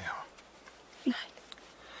night. Yeah.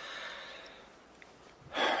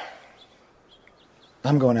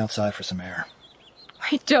 I'm going outside for some air.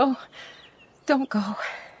 Wait, Joe. Don't go.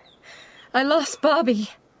 I lost Bobby.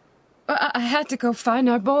 I had to go find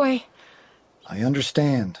our boy. I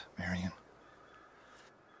understand, Marion.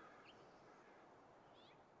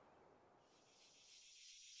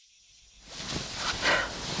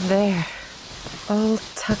 There. All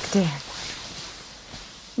tucked in.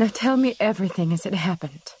 Now tell me everything as it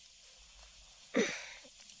happened.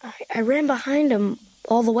 I ran behind him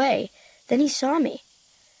all the way. Then he saw me.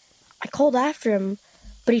 I called after him,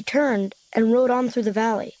 but he turned and rode on through the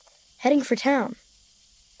valley, heading for town.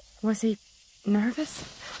 Was he nervous?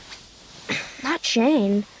 Not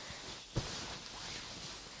Shane.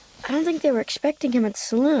 I don't think they were expecting him at the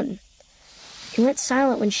saloon. He went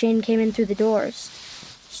silent when Shane came in through the doors.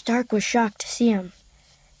 Stark was shocked to see him.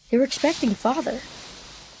 They were expecting Father.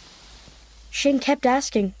 Shane kept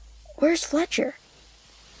asking, "Where's Fletcher?"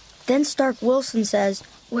 Then Stark Wilson says,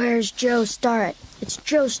 "Where's Joe Starrett? It's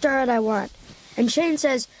Joe Starrett I want." And Shane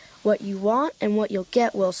says, "What you want and what you'll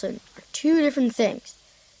get, Wilson, are two different things.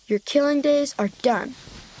 Your killing days are done."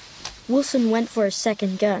 Wilson went for his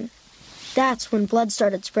second gun. That's when blood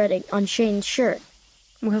started spreading on Shane's shirt.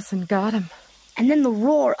 Wilson got him. And then the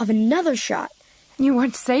roar of another shot. You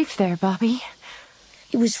weren't safe there, Bobby.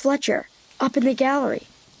 It was Fletcher, up in the gallery.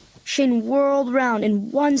 Shane whirled round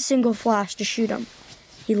in one single flash to shoot him.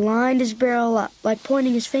 He lined his barrel up, like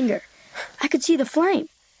pointing his finger. I could see the flame.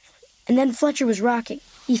 And then Fletcher was rocking.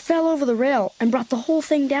 He fell over the rail and brought the whole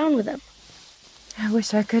thing down with him. I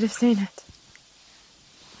wish I could have seen it.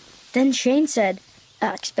 Then Shane said,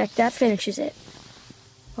 "I expect that finishes it."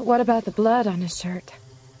 But what about the blood on his shirt?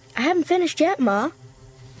 "I haven't finished yet, Ma."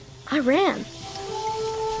 I ran.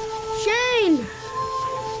 "Shane!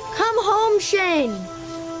 Come home, Shane!"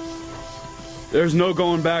 There's no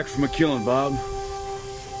going back from a killing, Bob.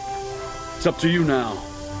 It's up to you now.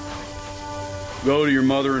 Go to your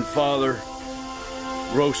mother and father.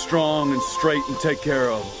 Grow strong and straight and take care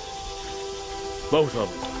of them. Both of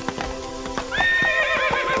them.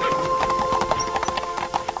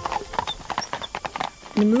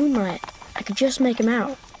 In the moonlight, I could just make him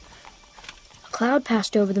out. A cloud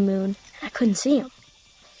passed over the moon, and I couldn't see him.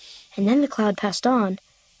 And then the cloud passed on,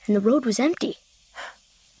 and the road was empty.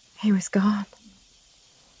 He was gone.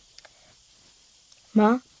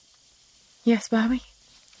 Ma? Yes, Bobby?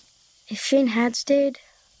 If Shane had stayed,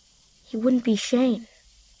 he wouldn't be Shane.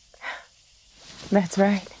 That's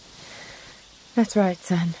right. That's right,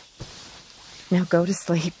 son. Now go to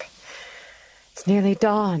sleep. It's nearly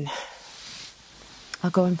dawn. I'll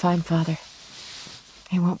go and find Father.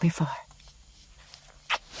 He won't be far.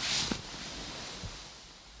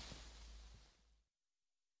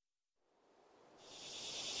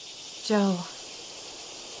 Joe.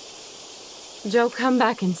 Joe, come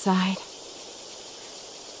back inside.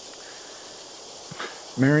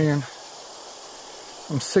 Marion,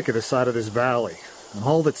 I'm sick of the side of this valley and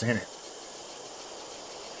all that's in it.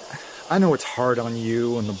 I know it's hard on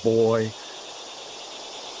you and the boy.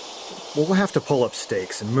 We'll have to pull up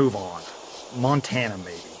stakes and move on. Montana,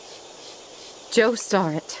 maybe. Joe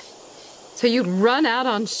Starrett. So you'd run out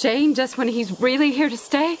on Shane just when he's really here to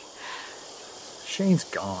stay? Shane's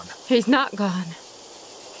gone. He's not gone.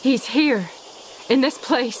 He's here. In this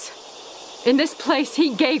place. In this place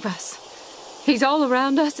he gave us. He's all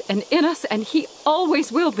around us and in us, and he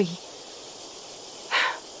always will be.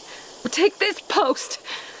 Take this post.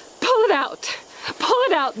 Pull it out. Pull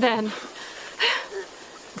it out, then.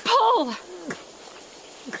 Pull!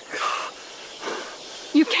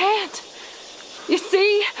 You can't. You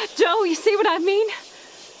see, Joe, you see what I mean?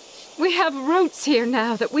 We have roots here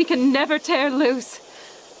now that we can never tear loose.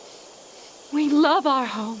 We love our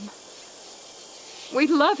home. We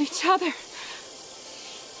love each other.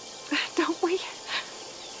 Don't we?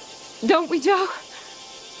 Don't we, Joe?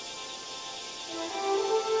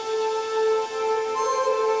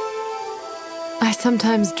 I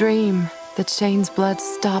sometimes dream that Shane's blood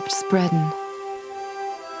stopped spreading.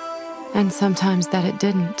 And sometimes that it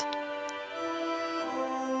didn't.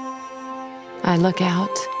 I look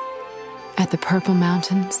out at the purple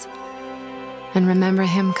mountains and remember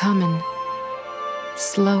him coming,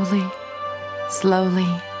 slowly,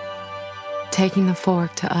 slowly, taking the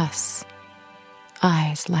fork to us,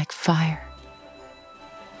 eyes like fire.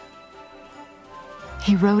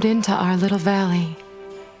 He rode into our little valley,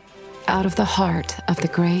 out of the heart of the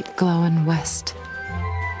great glowing West.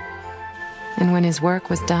 And when his work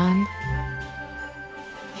was done,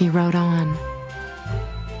 he rode on.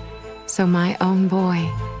 So my own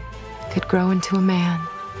boy could grow into a man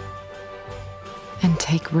and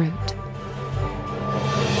take root.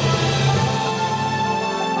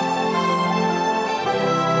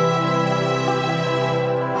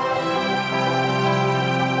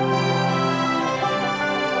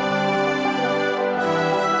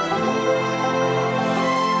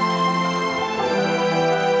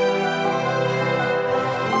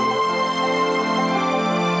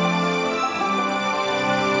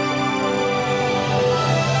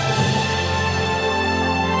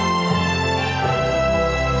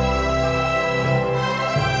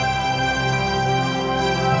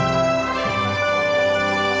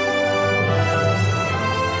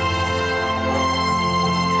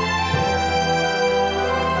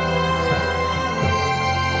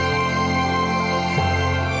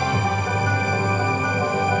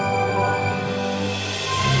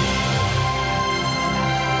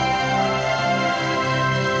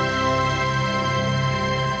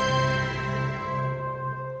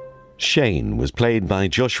 Shane was played by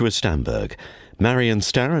Joshua Stamberg. Marion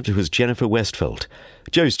Starrett was Jennifer Westfeldt.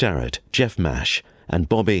 Joe Starrett, Jeff Mash. And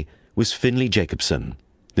Bobby was Finley Jacobson.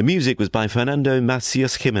 The music was by Fernando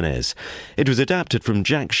Macias Jimenez. It was adapted from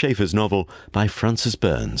Jack Schaeffer's novel by Francis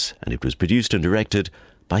Burns, and it was produced and directed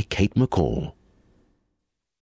by Kate McCall.